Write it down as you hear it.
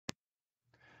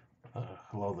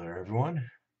Hello there, everyone.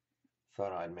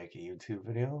 Thought I'd make a YouTube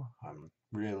video. I'm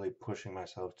really pushing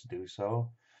myself to do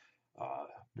so.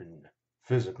 Been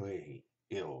physically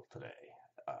ill today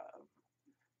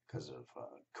because of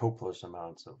copious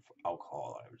amounts of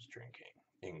alcohol I was drinking,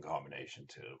 in combination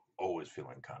to always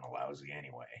feeling kind of lousy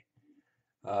anyway.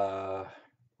 Uh,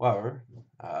 however,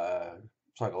 uh,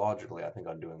 psychologically, I think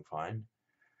I'm doing fine.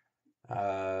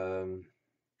 Um,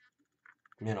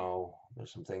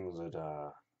 there's some things that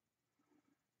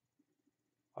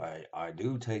I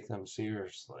do take them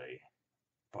seriously,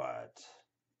 but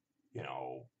you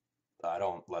know, I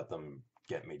don't let them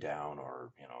get me down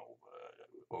or,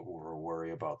 over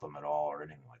worry about them at all or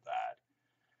anything like that.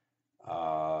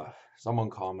 Someone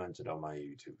commented on my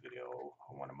YouTube video,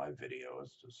 on one of my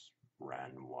videos, just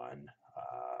random one.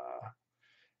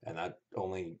 And that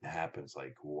only happens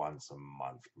like once a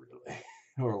month, really,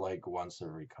 or like once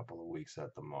every couple of weeks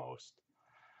at the most.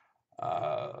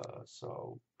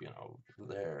 So,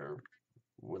 they're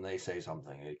when they say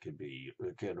something, it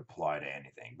could apply to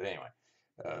anything. But anyway,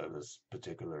 this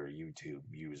particular YouTube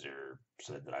user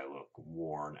said that I look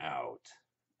worn out,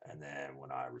 and then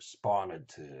when I responded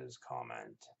to his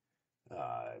comment,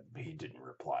 he didn't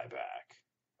reply back.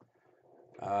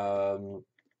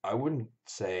 I wouldn't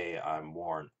say I'm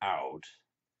worn out.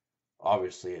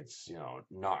 Obviously, it's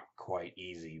not quite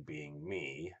easy being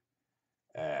me,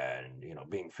 and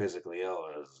being physically ill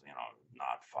is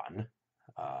not fun.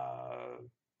 Uh,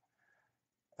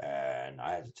 and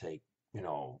I had to take,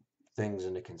 things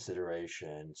into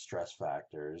consideration, stress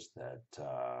factors that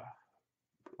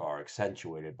are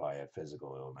accentuated by a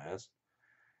physical illness.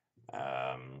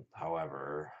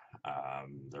 However,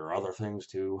 there are other things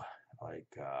too,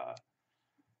 like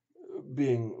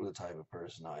being the type of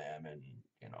person I am and,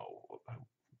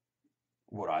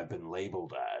 what I've been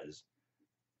labeled as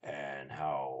and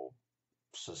how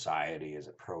society has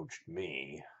approached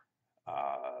me.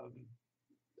 Um,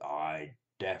 I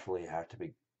definitely have to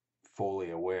be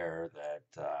fully aware that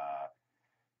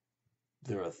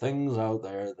there are things out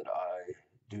there that I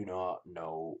do not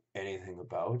know anything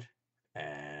about,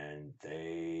 and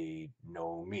they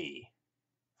know me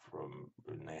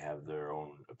and they have their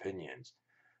own opinions.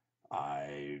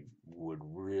 I would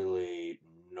really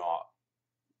not.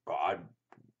 I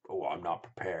I'm not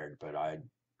prepared, but I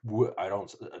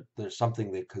don't. There's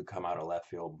something that could come out of left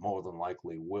field, more than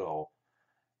likely will,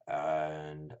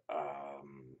 and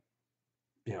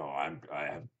I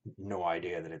have no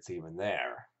idea that it's even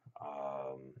there.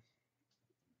 Um,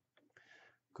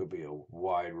 could be a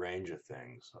wide range of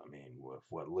things. I mean, with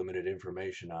what limited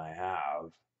information I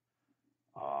have,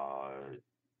 uh,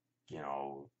 you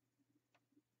know,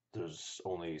 there's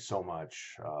only so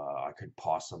much I could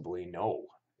possibly know.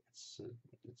 It's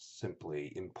it's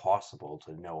simply impossible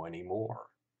to know anymore.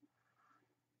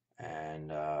 And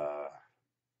there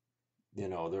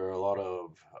are a lot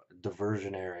of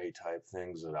diversionary type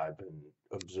things that I've been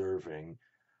observing.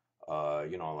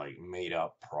 Like made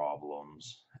up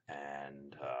problems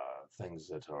and things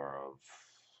that are of,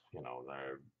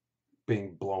 they're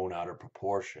being blown out of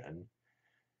proportion.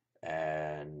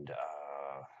 And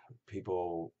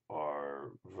people are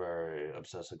very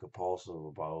obsessive compulsive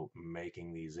about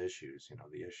making these issues,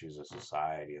 the issues of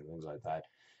society and things like that.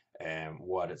 And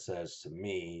what it says to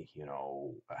me,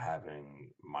 having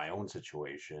my own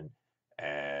situation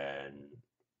and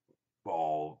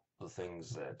all the things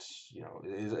that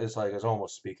it's like it's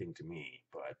almost speaking to me,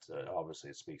 but obviously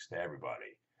it speaks to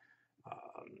everybody.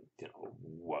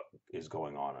 What is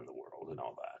going on in the world and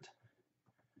all that.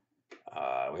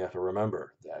 We have to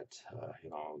remember that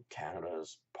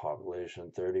Canada's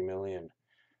population 30 million.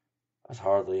 That's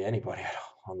hardly anybody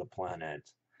on the planet.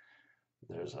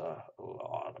 There's a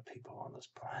lot of people on this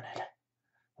planet,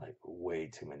 like way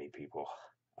too many people.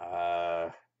 Uh,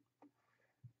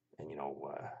 and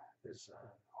there's a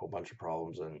whole bunch of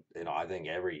problems, and I think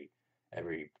every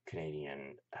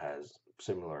Canadian has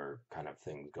similar kind of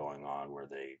things going on where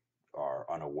they are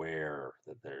unaware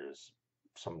that there's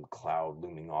some cloud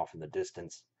looming off in the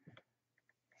distance.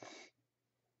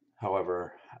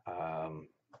 However, um,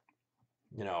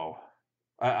 you know,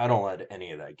 I don't let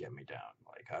any of that get me down.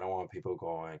 Like, I don't want people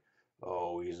going,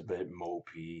 oh, he's a bit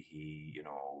mopey,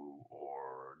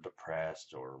 or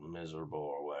depressed or miserable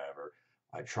or whatever.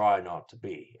 I try not to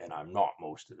be, and I'm not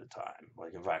most of the time.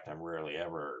 Like, in fact, I'm rarely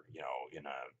ever, in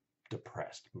a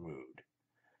depressed mood.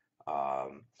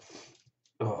 Um,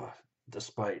 ugh,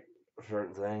 despite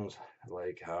certain things,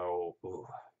 like how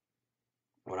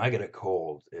when I get a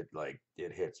cold,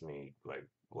 it hits me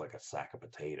like a sack of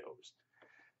potatoes.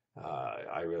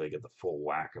 I really get the full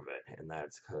whack of it, and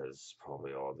that's because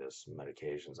probably all this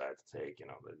medications I have to take, it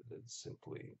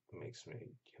simply makes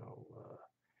me,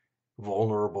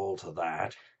 vulnerable to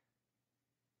that.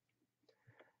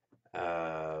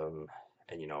 Um,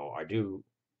 and I do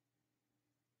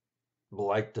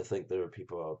like to think there are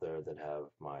people out there that have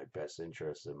my best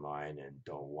interests in mind and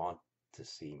don't want to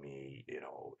see me, in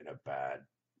a bad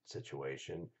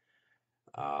situation.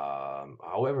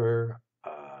 However,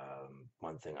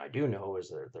 one thing I do know is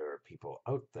that there are people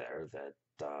out there that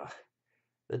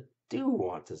do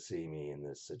want to see me in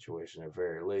this situation at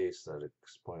very least. That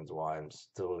explains why I'm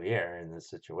still here in this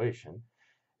situation.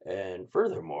 And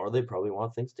furthermore, they probably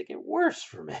want things to get worse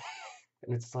for me.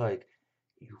 And it's like,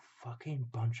 you fucking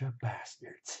bunch of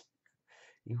bastards.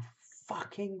 You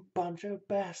fucking bunch of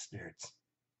bastards.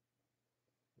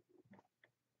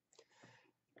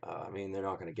 I mean, they're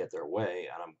not going to get their way,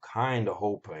 and I'm kind of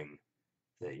hoping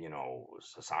that,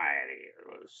 society,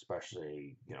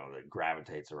 especially, that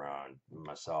gravitates around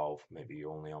myself, maybe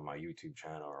only on my YouTube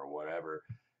channel or whatever,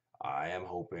 I am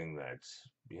hoping that,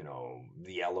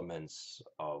 the elements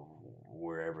of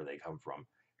wherever they come from,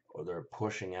 or they're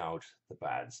pushing out the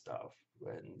bad stuff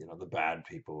and, the bad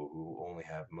people who only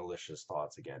have malicious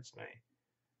thoughts against me.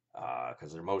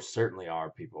 Because there most certainly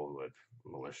are people who have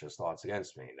malicious thoughts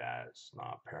against me. That's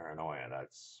not paranoia.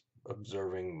 That's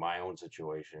observing my own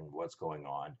situation, what's going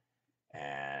on,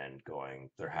 and going,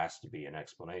 there has to be an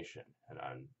explanation. And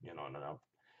and I'm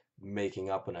making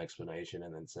up an explanation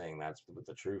and then saying that's what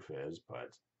the truth is.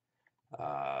 But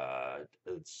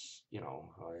it's,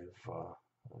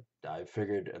 I've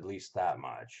figured at least that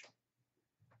much.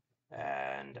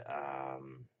 And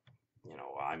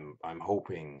I'm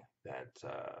hoping that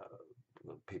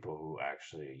the people who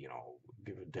actually,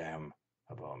 give a damn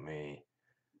about me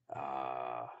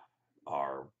uh,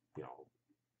 are, you know,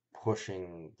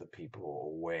 pushing the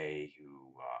people away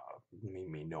who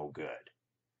mean me no good.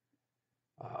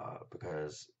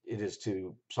 Because it is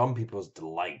to some people's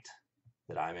delight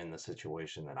that I'm in the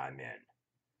situation that I'm in.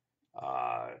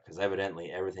 Because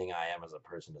evidently everything I am as a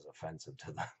person is offensive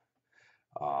to them.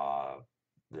 Uh,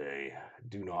 they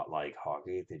do not like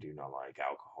hockey. They do not like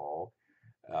alcohol.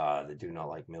 They do not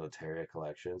like military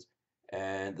collections.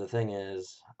 And the thing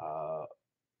is,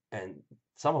 and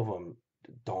some of them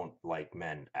don't like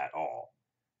men at all.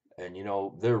 And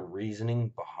their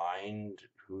reasoning behind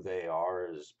who they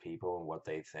are as people and what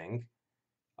they think,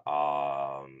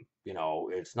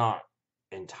 it's not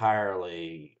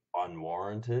entirely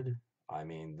unwarranted. I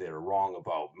mean, they're wrong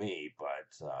about me, but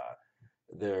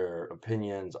their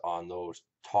opinions on those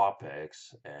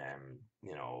topics and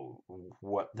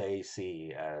what they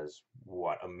see as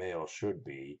what a male should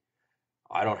be,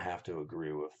 I don't have to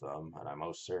agree with them, and I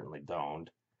most certainly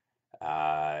don't.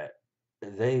 uh,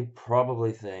 they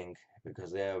probably think,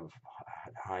 because they have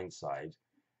hindsight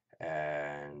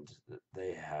and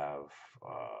they have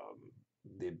um,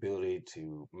 the ability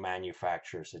to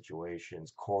manufacture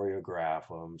situations, choreograph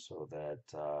them so that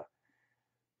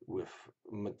with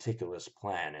meticulous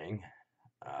planning,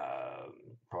 um,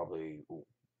 probably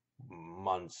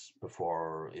months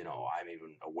before I'm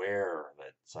even aware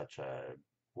that such a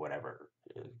whatever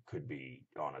could be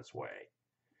on its way.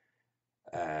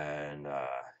 And I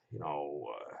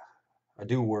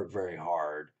do work very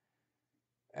hard,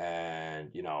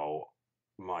 and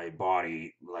my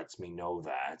body lets me know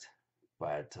that.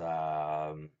 But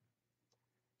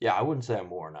yeah, I wouldn't say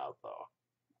I'm worn out though.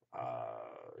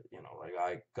 Like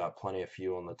I got plenty of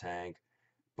fuel in the tank,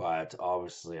 but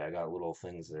obviously I got little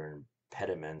things that are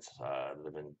impediments that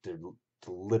have been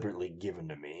deliberately given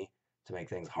to me to make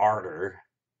things harder.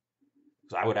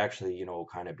 So I would actually,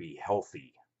 kind of be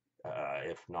healthy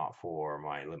if not for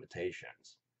my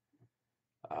limitations.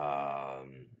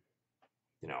 Um,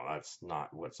 that's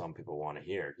not what some people want to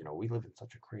hear. We live in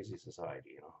such a crazy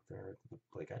society. They're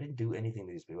like, I didn't do anything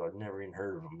to these people. I've never even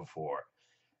heard of them before.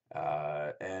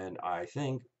 And I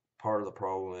think part of the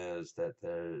problem is that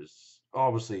there's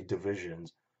obviously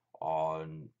divisions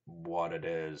on what it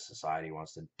is society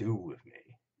wants to do with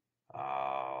me.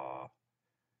 Uh,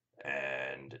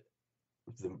 and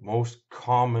the most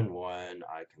common one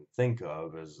I can think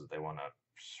of is they want to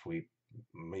sweep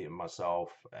me and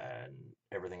myself and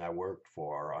everything I worked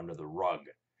for under the rug.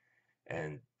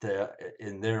 And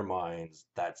in their minds,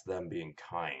 that's them being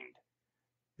kind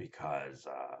because,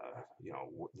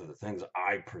 the things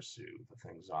I pursue, the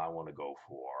things I want to go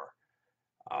for,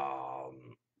 I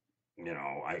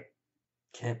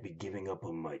can't be giving up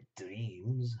on my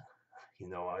dreams.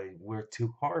 I work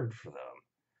too hard for them.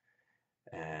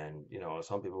 And,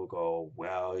 some people go,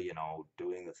 well,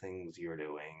 doing the things you're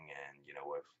doing and,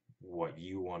 with what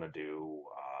you want to do,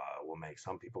 will make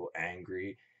some people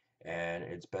angry, and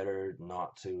it's better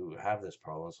not to have this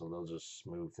problem, so they'll just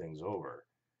smooth things over.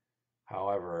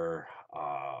 However,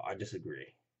 I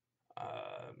disagree.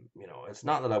 It's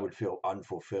not that I would feel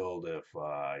unfulfilled if,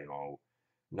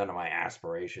 none of my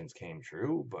aspirations came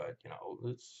true, but,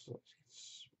 it's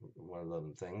one of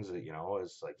them things that,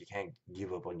 it's like you can't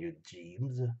give up on your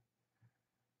dreams,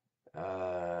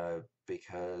 uh,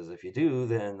 because if you do,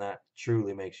 then that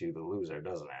truly makes you the loser,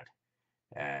 doesn't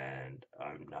it? And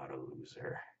I'm not a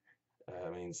loser. I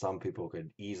mean, some people could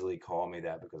easily call me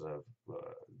that because of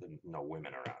no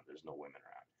women around. There's no women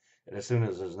around. And as soon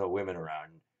as there's no women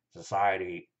around,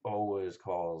 society always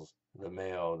calls the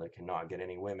male that cannot get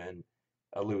any women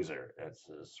a loser. That's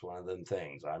just one of them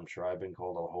things. I'm sure I've been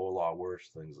called a whole lot worse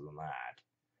things than that.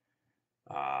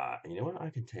 You know what? I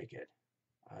can take it.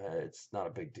 It's not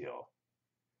a big deal.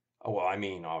 Oh, well, I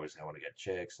mean, obviously, I want to get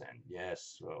chicks, and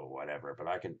yes, well, whatever. But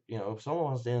I can, if someone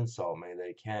wants to insult me,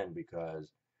 they can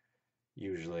because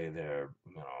usually they're,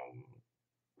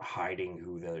 hiding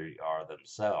who they are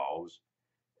themselves,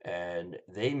 and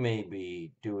they may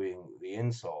be doing the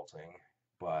insulting,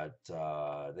 but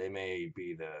they may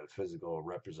be the physical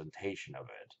representation of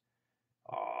it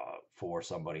for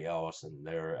somebody else, and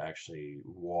they're actually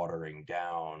watering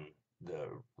down the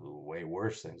way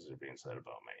worse things that are being said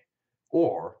about me.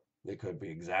 Or they could be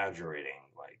exaggerating,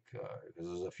 like, because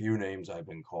there's a few names I've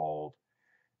been called,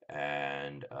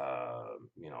 and,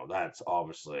 that's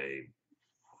obviously,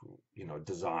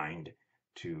 designed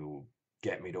to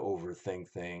get me to overthink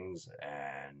things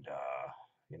and,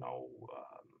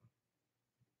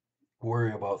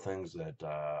 worry about things that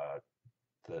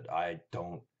I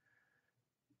don't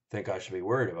think I should be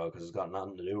worried about because it's got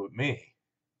nothing to do with me.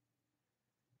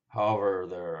 However,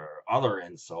 there are other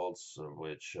insults of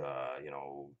which,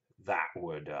 that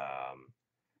would,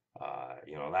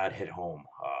 that hit home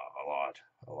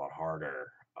a lot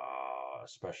harder,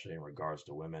 especially in regards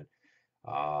to women.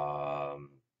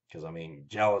 Because I mean,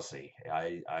 jealousy.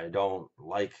 I don't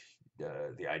like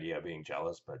the idea of being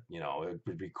jealous, but it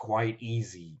would be quite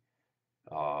easy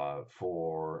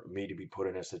for me to be put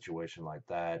in a situation like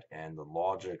that. And the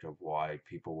logic of why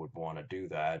people would want to do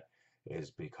that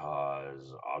is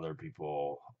because other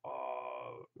people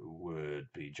would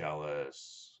be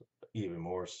jealous even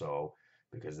more so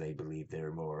because they believe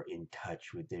they're more in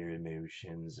touch with their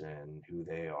emotions and who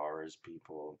they are as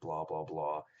people, blah, blah,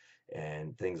 blah.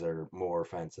 And things are more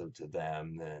offensive to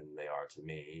them than they are to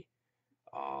me.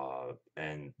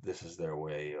 And this is their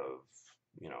way of,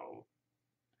 you know,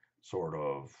 sort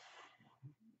of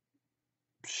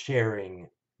sharing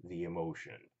the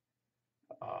emotion.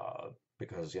 Uh,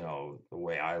 because, the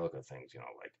way I look at things,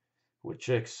 like with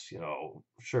chicks,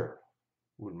 sure,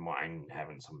 wouldn't mind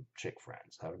having some chick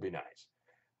friends. That would be nice.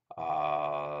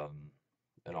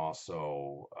 And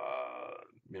also,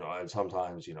 and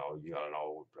sometimes, you gotta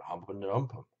know hump and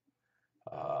dump 'em.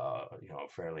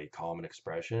 Fairly common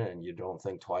expression, and you don't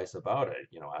think twice about it,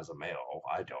 as a male.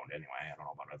 I don't anyway. I don't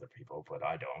know about other people, but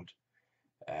I don't.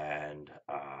 And,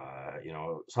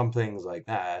 some things like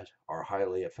that are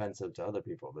highly offensive to other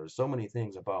people. There's so many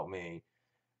things about me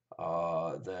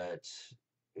that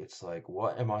it's like,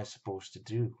 what am I supposed to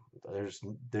do?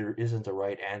 There isn't a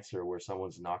right answer where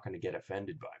someone's not going to get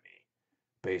offended by me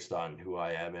based on who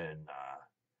I am and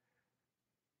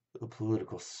the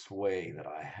political sway that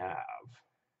I have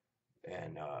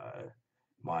and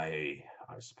my,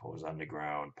 I suppose,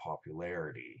 underground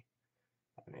popularity.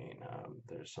 I mean,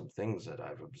 there's some things that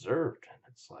I've observed, and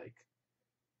it's like,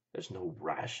 there's no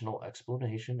rational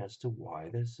explanation as to why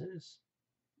this is.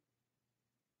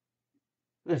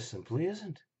 There simply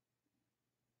isn't.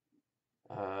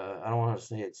 I don't want to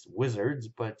say it's wizards,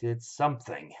 but it's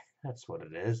something. That's what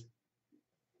it is.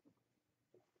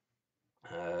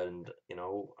 And,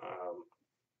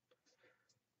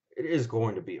 it is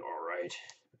going to be all right.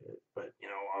 But,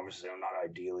 obviously I'm not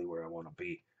ideally where I want to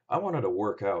be. I wanted to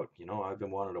work out, I've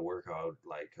been wanting to work out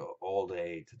like all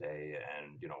day today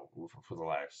and, for the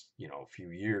last,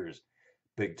 few years,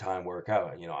 big time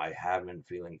workout. I have been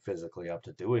feeling physically up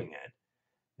to doing it.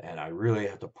 And I really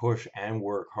have to push and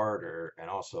work harder. And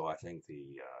also, I think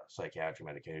the psychiatric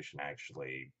medication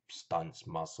actually stunts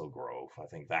muscle growth. I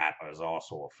think that is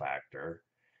also a factor.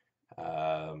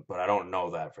 But I don't know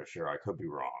that for sure. I could be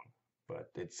wrong. But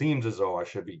it seems as though I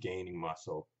should be gaining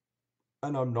muscle,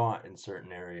 and I'm not in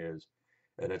certain areas.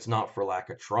 And it's not for lack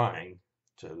of trying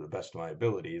to the best of my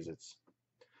abilities.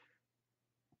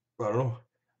 I don't know.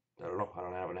 I don't know. I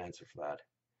don't have an answer for that.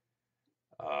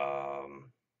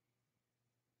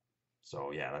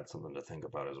 So yeah, that's something to think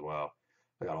about as well.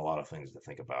 I got a lot of things to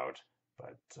think about,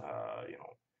 but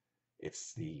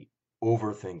it's the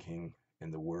overthinking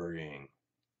and the worrying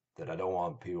that I don't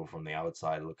want people from the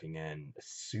outside looking in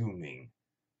assuming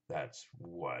that's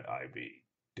what I'd be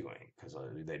doing because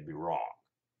they'd be wrong.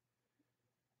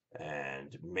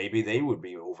 And maybe they would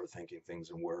be overthinking things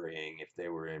and worrying if they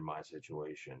were in my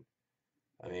situation.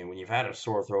 I mean, when you've had a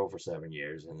sore throat for 7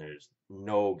 years and there's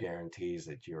no guarantees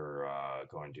that you're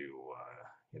going to,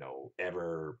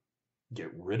 ever get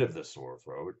rid of the sore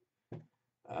throat,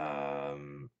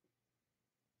 um,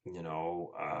 you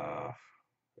know, uh,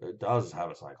 it does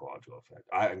have a psychological effect.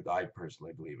 I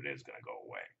personally believe it is going to go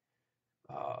away.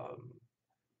 Um,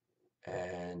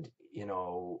 and,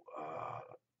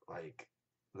 like,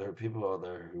 there are people out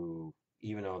there who,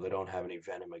 even though they don't have any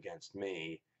venom against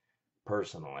me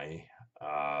personally,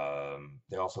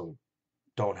 they also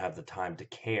don't have the time to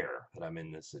care that I'm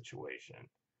in this situation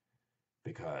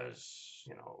because,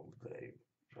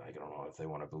 I don't know if they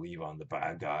want to believe I'm the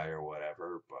bad guy or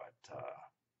whatever, but,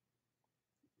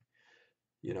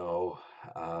 you know,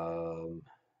 um,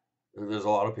 there's a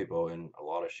lot of people in a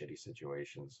lot of shitty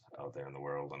situations out there in the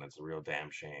world, and it's a real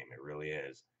damn shame. It really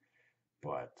is.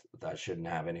 But that shouldn't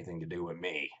have anything to do with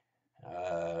me.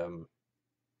 Um,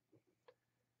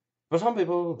 but some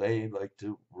people, they like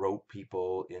to rope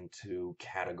people into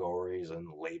categories and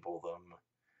label them.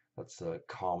 That's a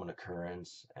common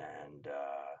occurrence. And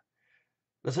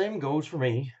the same goes for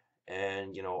me.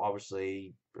 And,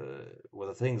 obviously, with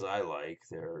the things I like,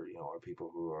 there, are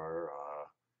people who are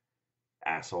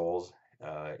assholes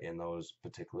in those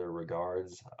particular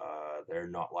regards. They're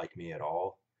not like me at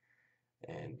all.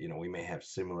 And, we may have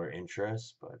similar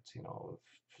interests, but,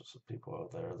 if some people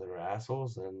out there that are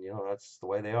assholes, then, that's the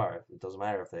way they are. It doesn't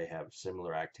matter if they have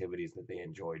similar activities that they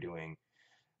enjoy doing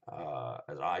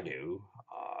as I do.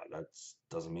 That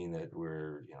doesn't mean that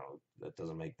that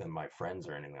doesn't make them my friends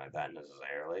or anything like that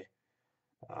necessarily.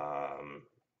 Um,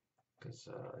 because,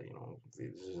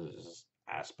 these are just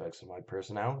aspects of my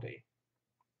personality.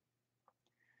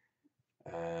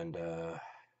 And,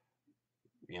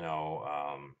 you know,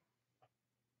 um,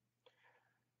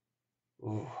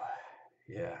 ooh,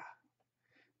 yeah,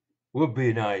 would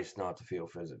be nice not to feel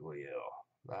physically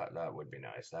ill. That would be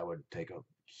nice. That would take a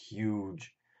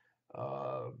huge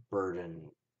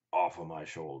burden off of my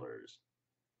shoulders.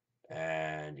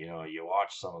 And you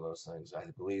watch some of those things. I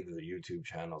believe the YouTube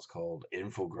channel is called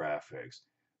Infographics,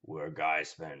 where a guy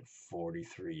spent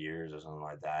 43 years or something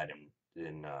like that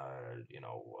in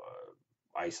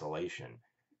isolation,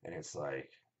 and it's like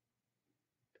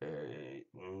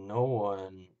no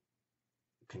one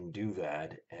can do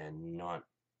that and not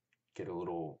get a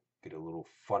little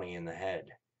funny in the head.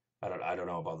 I don't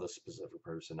know about this specific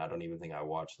person. I don't even think I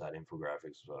watched that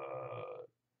infographics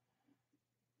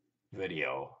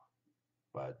video,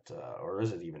 but or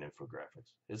is it even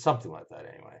infographics? It's something like that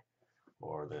anyway,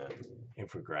 or the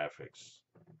infographics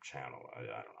channel. I don't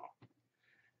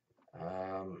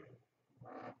know.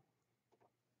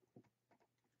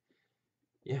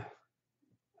 Yeah,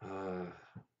 uh,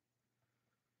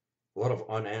 a lot of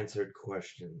unanswered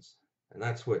questions, and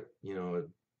that's what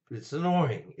It's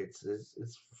annoying. It's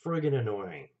friggin'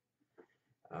 annoying.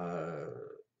 Uh,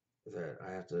 that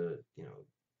I have to,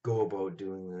 go about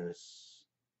doing this,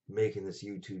 making this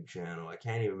YouTube channel. I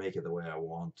can't even make it the way I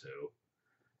want to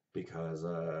because,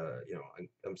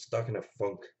 I'm stuck in a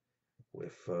funk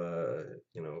with,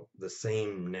 the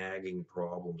same nagging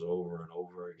problems over and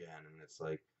over again. And it's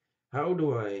like, how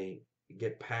do I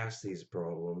get past these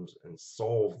problems and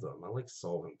solve them? I like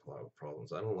solving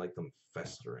problems. I don't like them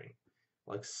festering.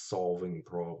 I like solving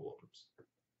problems,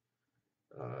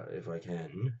 if I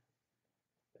can.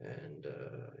 And,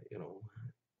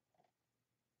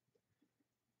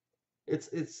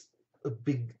 it's a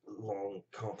big, long,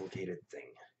 complicated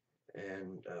thing,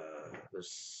 and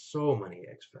there's so many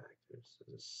X factors.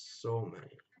 There's so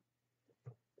many,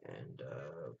 and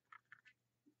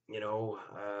you know,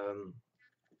 um,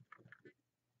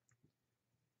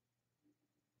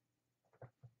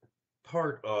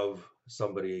 part of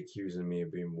somebody accusing me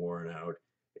of being worn out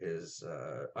is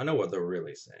I know what they're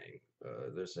really saying.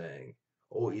 They're saying,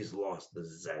 "Oh, he's lost the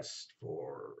zest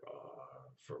for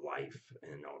life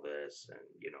and all this," and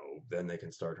then they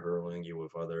can start hurling you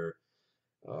with other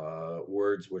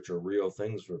words which are real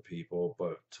things for people,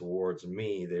 but towards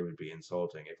me, they would be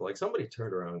insulting. If like somebody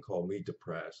turned around and called me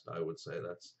depressed, I would say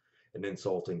that's an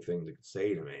insulting thing to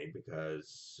say to me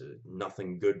because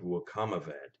nothing good will come of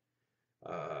it.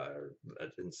 Uh,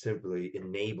 and simply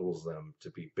enables them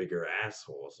to be bigger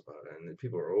assholes about it. And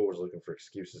people are always looking for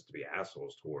excuses to be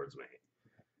assholes towards me.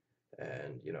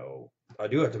 And, I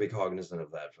do have to be cognizant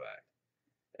of that fact.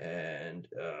 And,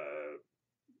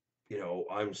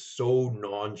 I'm so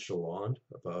nonchalant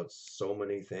about so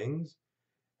many things.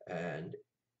 And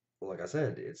like I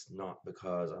said, it's not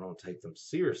because I don't take them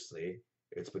seriously.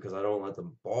 It's because I don't let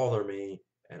them bother me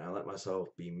and I let myself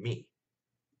be me.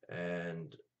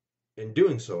 And in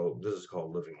doing so, this is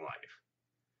called living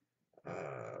life.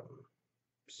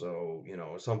 So,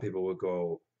 some people would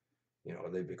go,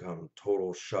 they become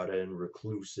total shut-in,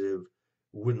 reclusive,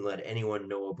 wouldn't let anyone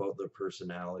know about their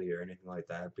personality or anything like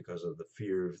that because of the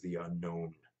fear of the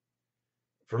unknown.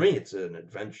 For me, it's an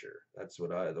adventure. That's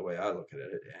the way I look at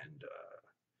it. And,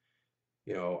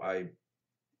 you know, I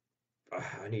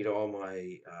I need all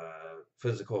my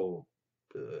physical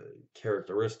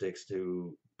characteristics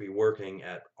to be working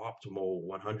at optimal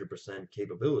 100%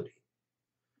 capability.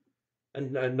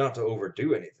 And not to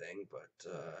overdo anything, but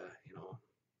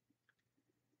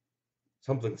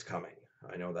something's coming.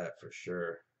 I know that for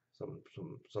sure.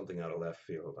 Something out of left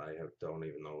field. Don't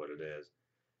even know what it is.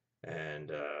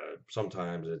 And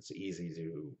sometimes it's easy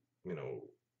to,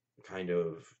 kind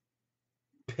of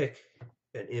pick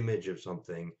an image of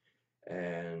something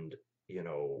and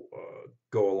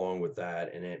go along with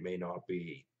that, and it may not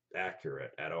be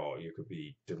accurate at all. You could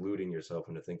be deluding yourself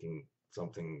into thinking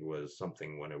something was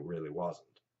something when it really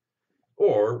wasn't,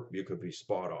 or you could be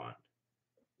spot on.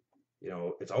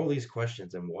 It's all these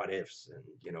questions and what ifs and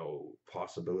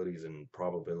possibilities and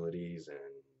probabilities and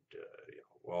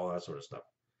all that sort of stuff.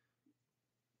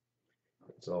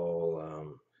 It's all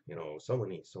so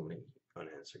many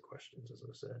unanswered questions, as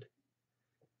I said.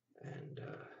 And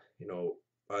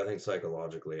I think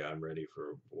psychologically I'm ready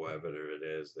for whatever it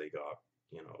is they got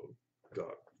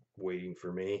waiting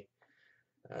for me.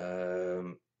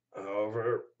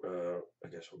 However, I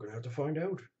guess we're gonna have to find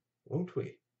out, won't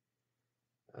we?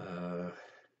 Uh,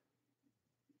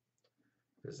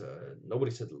 because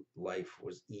nobody said life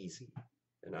was easy,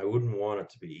 and I wouldn't want it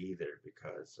to be either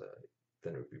because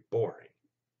then it would be boring.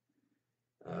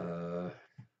 Uh,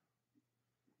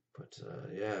 but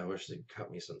yeah, I wish they'd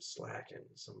cut me some slack in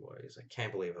some ways. I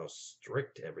can't believe how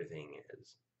strict everything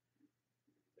is.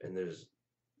 And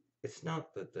it's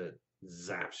not that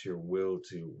zaps your will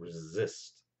to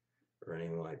resist or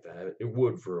anything like that. It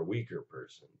would for a weaker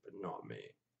person, but not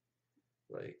me.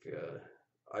 Like,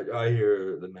 I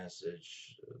hear the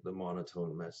message, the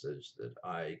monotone message that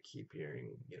I keep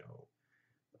hearing,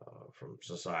 from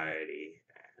society,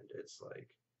 and it's like,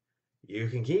 you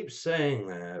can keep saying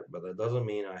that, but that doesn't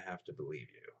mean I have to believe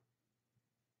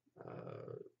you.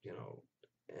 Uh, you know,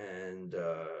 and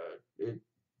it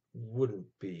wouldn't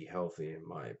be healthy, in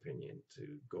my opinion,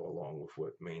 to go along with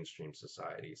what mainstream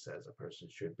society says a person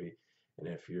should be. And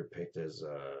if you're picked as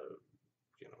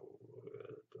you know,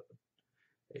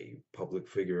 a public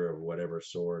figure of whatever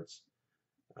sorts,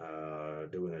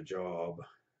 doing a job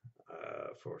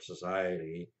for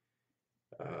society,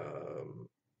 um,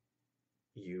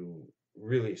 you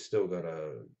really still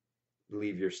gotta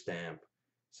leave your stamp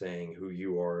saying who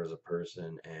you are as a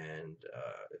person. And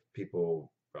if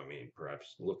people, I mean,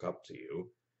 perhaps look up to you,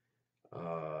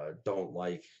 don't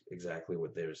like exactly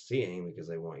what they're seeing because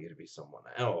they want you to be someone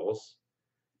else,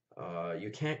 you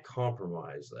can't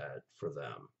compromise that for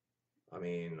them. I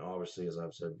mean, obviously, as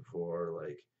I've said before,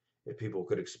 like, if people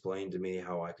could explain to me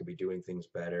how I could be doing things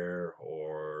better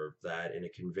or that in a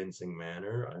convincing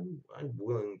manner, I'm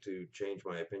willing to change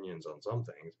my opinions on some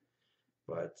things.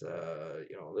 But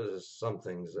there's some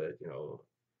things that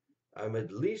I'm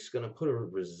at least going to put a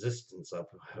resistance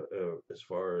up as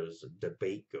far as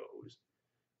debate goes.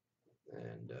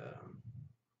 And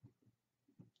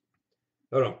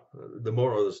I don't know. The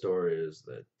moral of the story is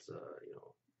that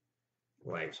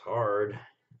life's hard,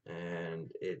 and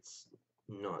it's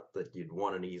not that you'd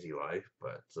want an easy life,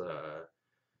 but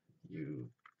you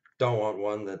don't want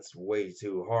one that's way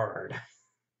too hard.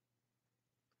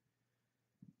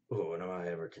 Oh, and am I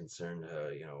ever concerned?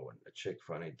 When a chick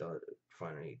finally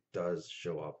does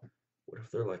show up, what if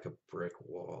they're like a brick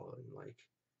wall and like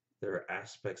there are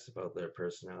aspects about their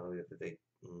personality that they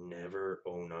never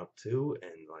own up to,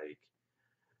 and like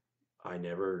I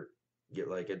never get,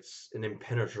 like, it's an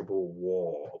impenetrable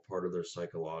wall, a part of their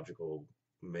psychological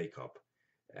makeup,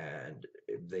 and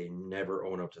they never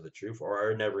own up to the truth,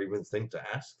 or I never even think to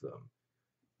ask them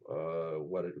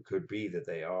what it could be that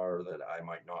they are that I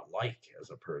might not like as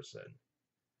a person.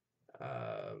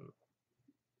 Um,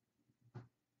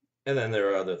 and then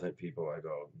there are other people I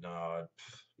go, no,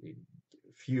 a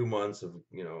few months of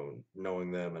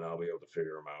knowing them, and I'll be able to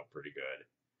figure them out pretty good.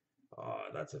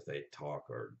 That's if they talk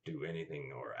or do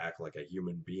anything or act like a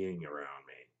human being around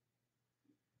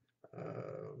me.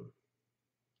 Um,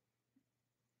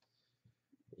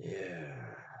 yeah.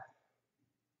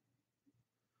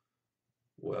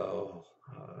 Well,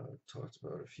 talked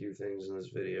about a few things in this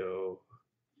video,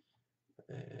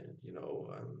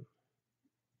 And,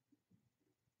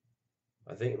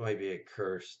 I think it might be a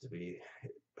curse to be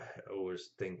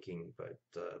always thinking, but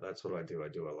that's what I do. I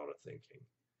do a lot of thinking.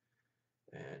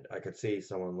 And I could see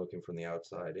someone looking from the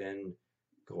outside in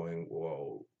going,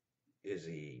 whoa, is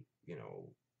he,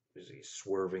 is he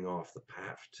swerving off the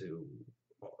path to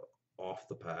off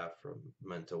the path from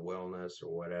mental wellness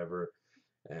or whatever?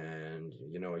 And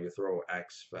you throw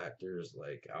X factors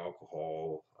like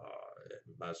alcohol,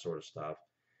 that sort of stuff,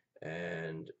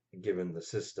 and given the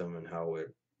system and how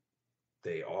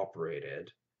they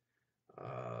operated,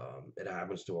 it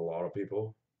happens to a lot of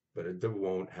people, but it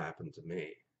won't happen to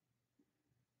me.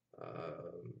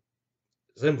 Um,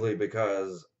 Simply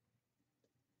because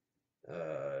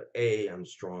I'm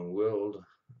strong-willed.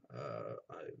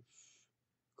 I've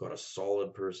got a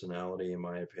solid personality, in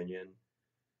my opinion,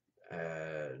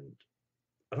 and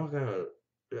I'm not gonna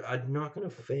I'm not gonna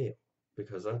fail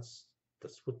because that's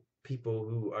what people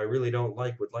who I really don't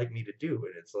like would like me to do.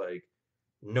 And it's like,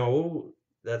 no,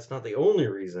 that's not the only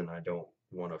reason I don't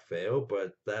want to fail,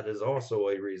 but that is also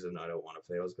a reason I don't want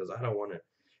to fail is because I don't want to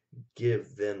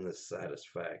give them the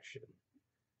satisfaction.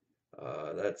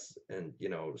 And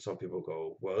some people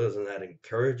go, well, isn't that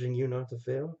encouraging you not to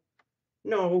fail?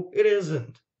 No, it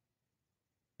isn't.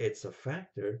 It's a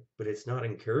factor, but it's not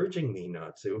encouraging me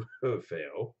not to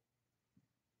fail.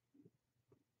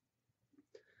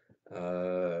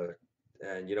 Uh,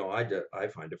 and I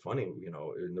find it funny,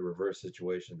 in the reverse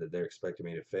situation that they're expecting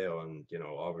me to fail, and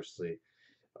obviously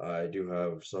I do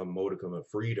have some modicum of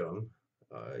freedom,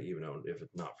 even though if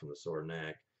it's not from the sore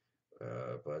neck.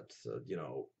 But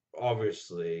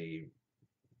obviously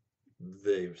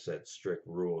they've set strict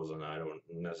rules, and I don't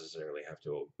necessarily have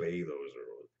to obey those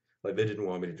rules. Like they didn't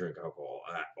want me to drink alcohol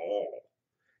at all.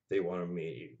 They wanted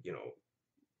me,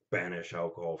 banish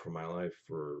alcohol from my life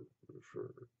for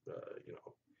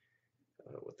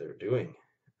what they're doing.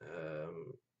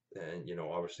 Um, and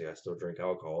obviously, I still drink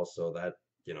alcohol, so that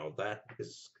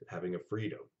is having a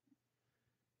freedom.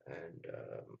 And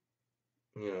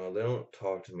they don't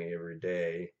talk to me every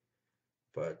day,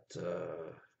 but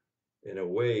in a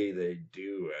way, they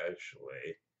do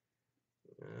actually.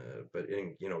 But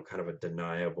in kind of a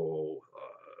deniable,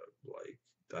 like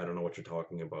I don't know what you're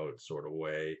talking about sort of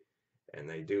way, and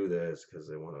they do this because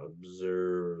they want to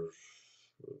observe,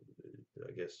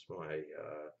 I guess, my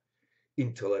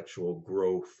intellectual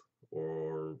growth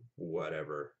or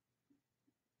whatever,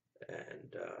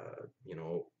 and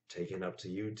taking up to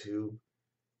YouTube,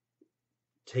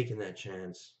 taking that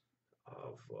chance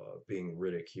of being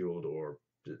ridiculed or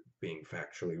being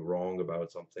factually wrong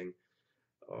about something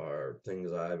are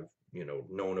things I've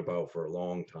known about for a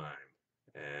long time,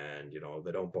 and they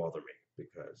don't bother me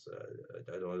because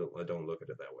I don't look at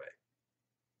it that way.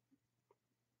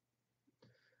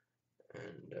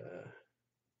 And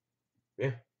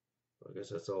yeah, I guess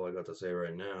that's all I got to say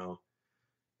right now.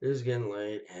 It is getting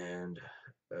late, and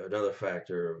another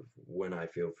factor of when I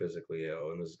feel physically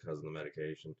ill, and this is because of the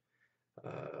medication,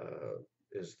 uh,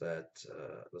 is that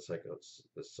the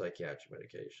psychiatric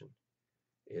medication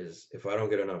is if I don't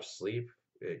get enough sleep,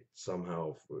 it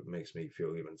somehow makes me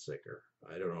feel even sicker.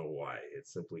 I don't know why. It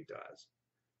simply does.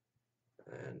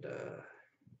 And,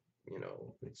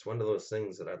 it's one of those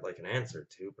things that I'd like an answer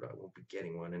to, but I won't be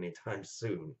getting one anytime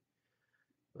soon.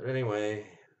 But anyway,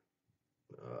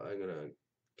 I'm gonna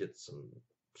get some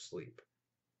sleep.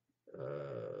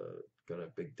 Got a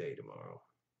big day tomorrow.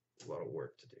 A lot of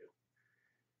work to do.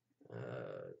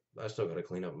 I still gotta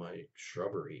clean up my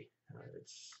shrubbery.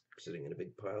 It's sitting in a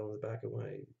big pile in the back of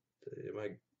my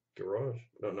garage.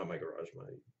 No, not my garage,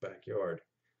 my backyard.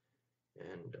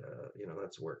 And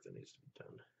that's work that needs to be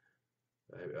done.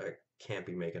 I can't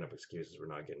be making up excuses for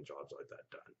not getting jobs like that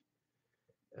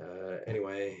done.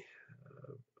 Anyway,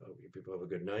 I hope you people have a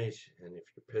good night. And if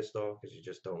you're pissed off because you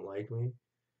just don't like me,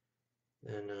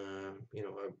 then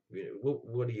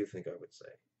what do you think I would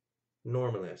say?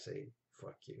 Normally, I say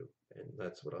 "fuck you," and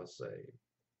that's what I'll say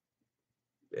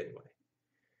anyway.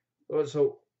 Well,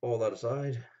 so all that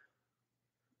aside,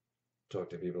 talk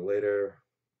to people later,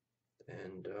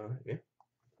 and yeah,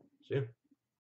 see ya.